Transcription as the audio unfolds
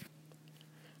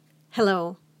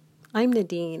Hello, I'm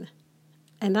Nadine,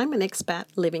 and I'm an expat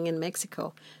living in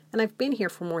Mexico, and I've been here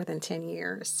for more than 10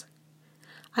 years.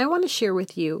 I want to share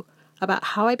with you about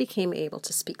how I became able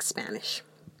to speak Spanish.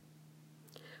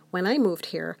 When I moved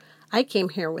here, I came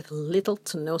here with little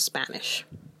to no Spanish.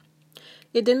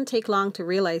 It didn't take long to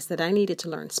realize that I needed to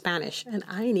learn Spanish, and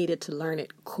I needed to learn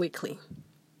it quickly.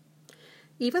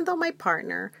 Even though my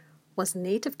partner was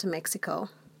native to Mexico,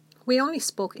 we only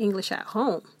spoke English at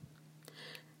home.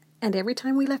 And every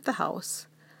time we left the house,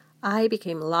 I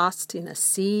became lost in a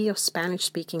sea of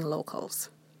Spanish-speaking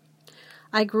locals.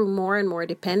 I grew more and more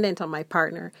dependent on my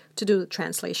partner to do the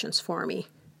translations for me.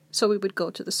 So we would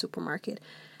go to the supermarket,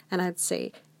 and I'd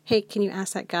say, "Hey, can you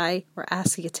ask that guy or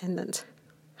ask the attendant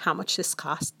how much this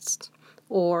costs?"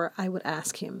 Or I would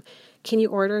ask him, "Can you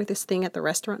order this thing at the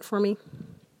restaurant for me?"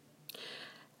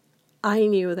 I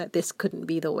knew that this couldn't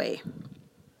be the way.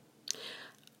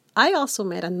 I also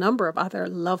met a number of other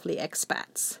lovely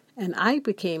expats, and I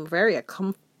became very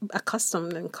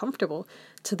accustomed and comfortable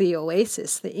to the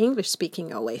oasis, the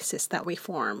English-speaking oasis that we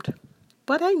formed.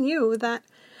 But I knew that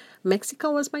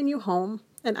Mexico was my new home,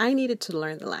 and I needed to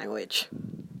learn the language.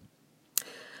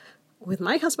 With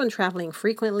my husband traveling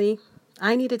frequently,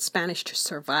 I needed Spanish to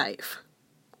survive.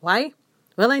 Why?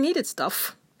 Well, I needed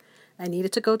stuff. I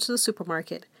needed to go to the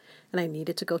supermarket, and I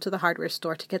needed to go to the hardware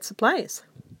store to get supplies.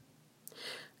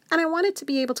 And I wanted to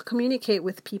be able to communicate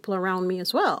with people around me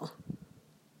as well.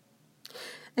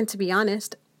 And to be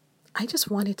honest, I just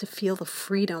wanted to feel the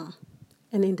freedom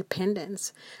and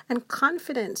independence and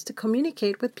confidence to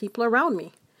communicate with people around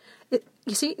me. It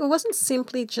wasn't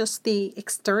simply just the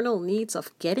external needs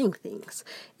of getting things.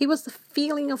 It was the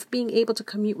feeling of being able to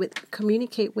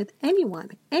communicate with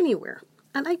anyone, anywhere.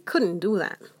 And I couldn't do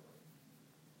that.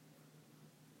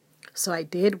 So I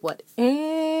did what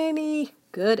any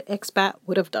good expat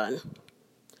would have done.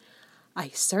 I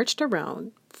searched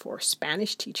around for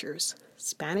Spanish teachers,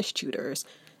 Spanish tutors,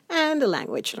 and the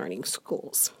language learning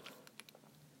schools.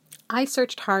 I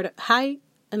searched high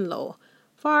and low,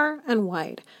 far and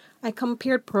wide. I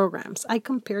compared programs. I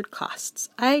compared costs.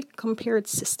 I compared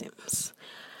systems.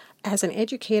 As an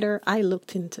educator, I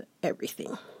looked into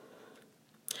everything.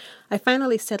 I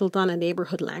finally settled on a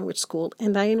neighborhood language school,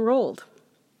 and I enrolled.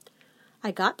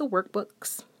 I got the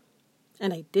workbooks,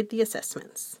 and I did the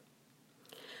assessments.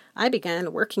 I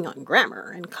began working on grammar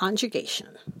and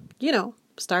conjugation.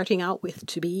 Starting out with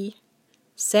to be,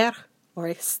 ser, or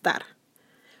estar.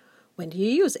 When do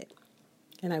you use it?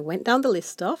 And I went down the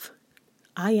list of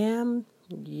I am,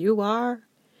 you are,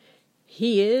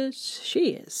 he is, she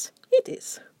is, it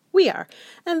is, we are.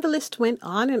 And the list went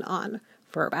on and on,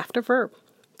 verb after verb,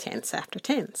 tense after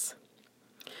tense.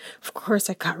 Of course,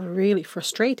 I got really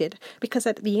frustrated because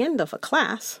at the end of a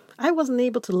class, I wasn't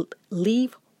able to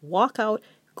leave, walk out,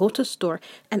 go to the store,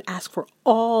 and ask for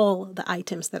all the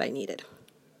items that I needed.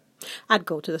 I'd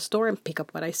go to the store and pick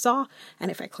up what I saw, and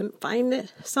if I couldn't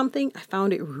find something, I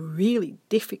found it really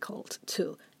difficult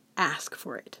to ask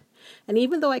for it. And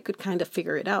even though I could kind of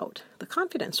figure it out, the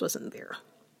confidence wasn't there.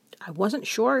 I wasn't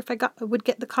sure if I would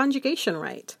get the conjugation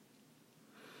right.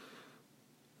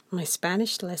 My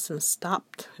Spanish lessons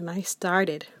stopped, and I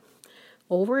started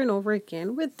over and over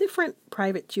again with different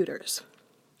private tutors.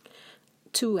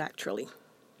 2, actually.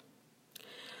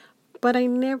 But I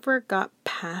never got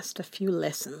past a few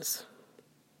lessons.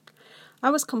 I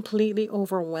was completely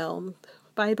overwhelmed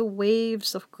by the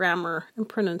waves of grammar and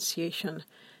pronunciation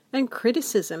and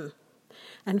criticism,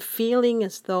 and feeling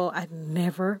as though I'd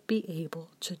never be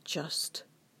able to just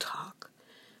talk.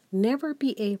 Never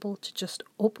be able to just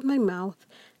open my mouth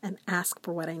and ask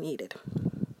for what I needed.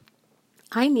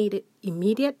 I needed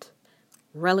immediate,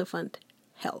 relevant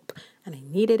help, and I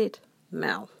needed it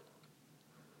now.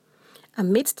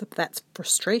 Amidst that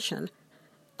frustration,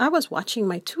 I was watching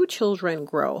my 2 children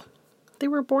grow. They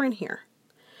were born here.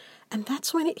 And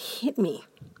that's when it hit me.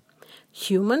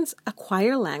 Humans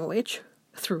acquire language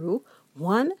through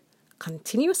 1,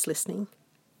 continuous listening,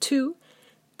 2,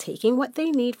 taking what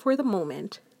they need for the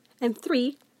moment, and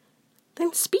 3,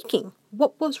 then speaking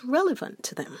what was relevant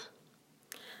to them.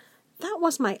 That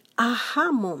was my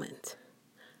aha moment.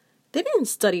 They didn't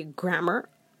study grammar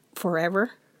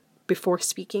forever before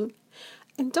speaking.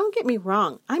 And don't get me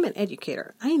wrong, I'm an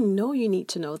educator. I know you need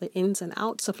to know the ins and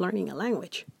outs of learning a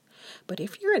language. But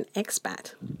if you're an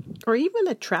expat or even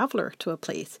a traveler to a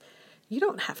place, you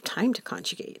don't have time to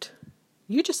conjugate.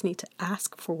 You just need to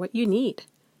ask for what you need.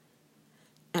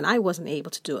 And I wasn't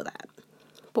able to do that.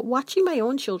 But watching my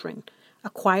own children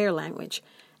acquire language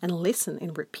and listen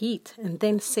and repeat and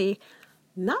then say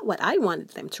not what I wanted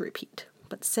them to repeat,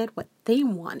 but said what they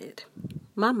wanted.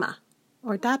 Mama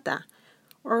or dada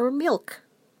or milk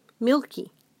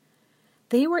milky.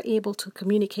 They were able to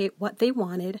communicate what they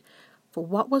wanted for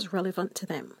what was relevant to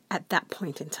them at that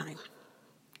point in time.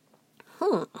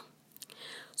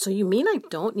 So you mean I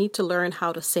don't need to learn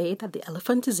how to say that the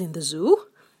elephant is in the zoo?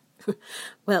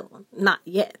 Well, not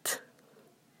yet.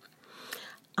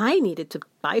 I needed to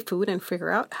buy food and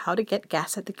figure out how to get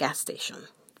gas at the gas station.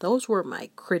 Those were my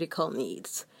critical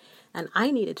needs. And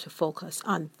I needed to focus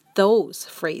on those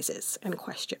phrases and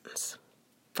questions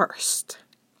first.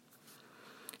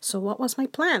 So what was my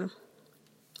plan?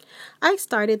 I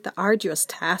started the arduous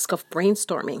task of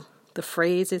brainstorming the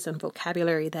phrases and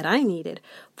vocabulary that I needed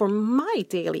for my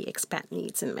daily expat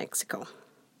needs in Mexico.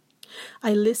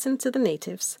 I listened to the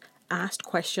natives, asked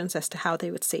questions as to how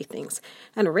they would say things,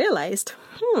 and realized,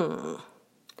 the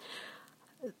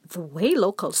way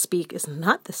locals speak is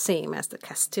not the same as the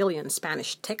Castilian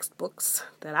Spanish textbooks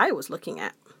that I was looking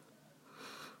at.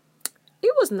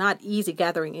 It was not easy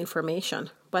gathering information,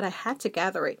 but I had to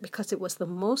gather it because it was the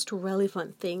most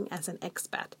relevant thing as an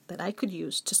expat that I could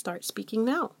use to start speaking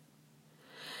now.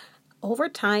 Over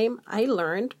time, I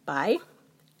learned by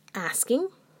asking,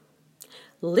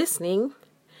 listening,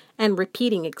 and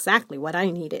repeating exactly what I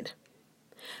needed.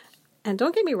 And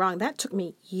don't get me wrong, that took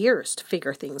me years to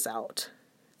figure things out.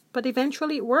 But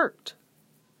eventually it worked.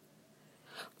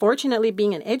 Fortunately,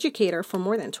 being an educator for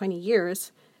more than 20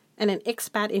 years and an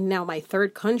expat in now my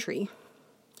third country,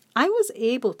 I was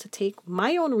able to take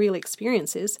my own real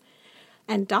experiences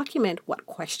and document what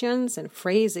questions and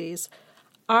phrases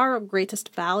are of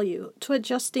greatest value to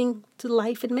adjusting to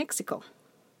life in Mexico.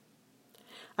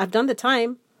 I've done the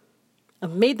time.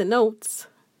 I've made the notes.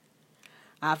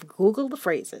 I've Googled the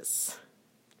phrases.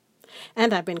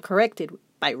 And I've been corrected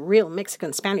by real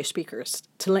Mexican Spanish speakers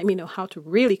to let me know how to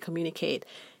really communicate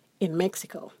in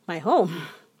Mexico, my home.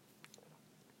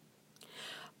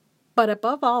 But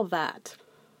above all that,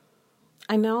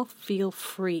 I now feel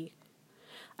free.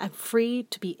 I'm free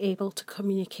to be able to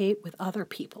communicate with other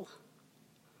people.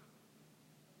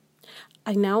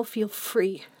 I now feel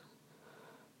free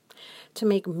to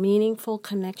make meaningful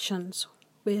connections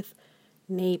with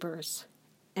neighbors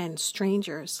and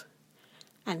strangers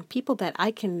and people that I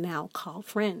can now call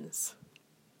friends,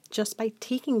 just by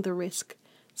taking the risk,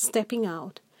 stepping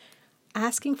out,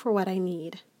 asking for what I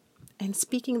need, and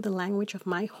speaking the language of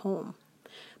my home.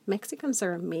 Mexicans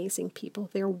are amazing people.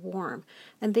 They're warm,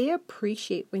 and they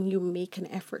appreciate when you make an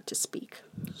effort to speak.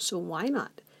 So why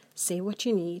not say what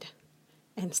you need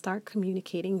and start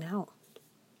communicating now?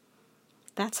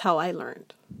 That's how I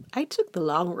learned. I took the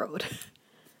long road,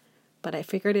 but I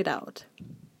figured it out.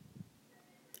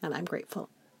 And I'm grateful.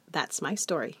 That's my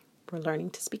story. We're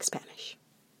learning to speak Spanish.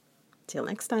 Till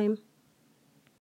next time.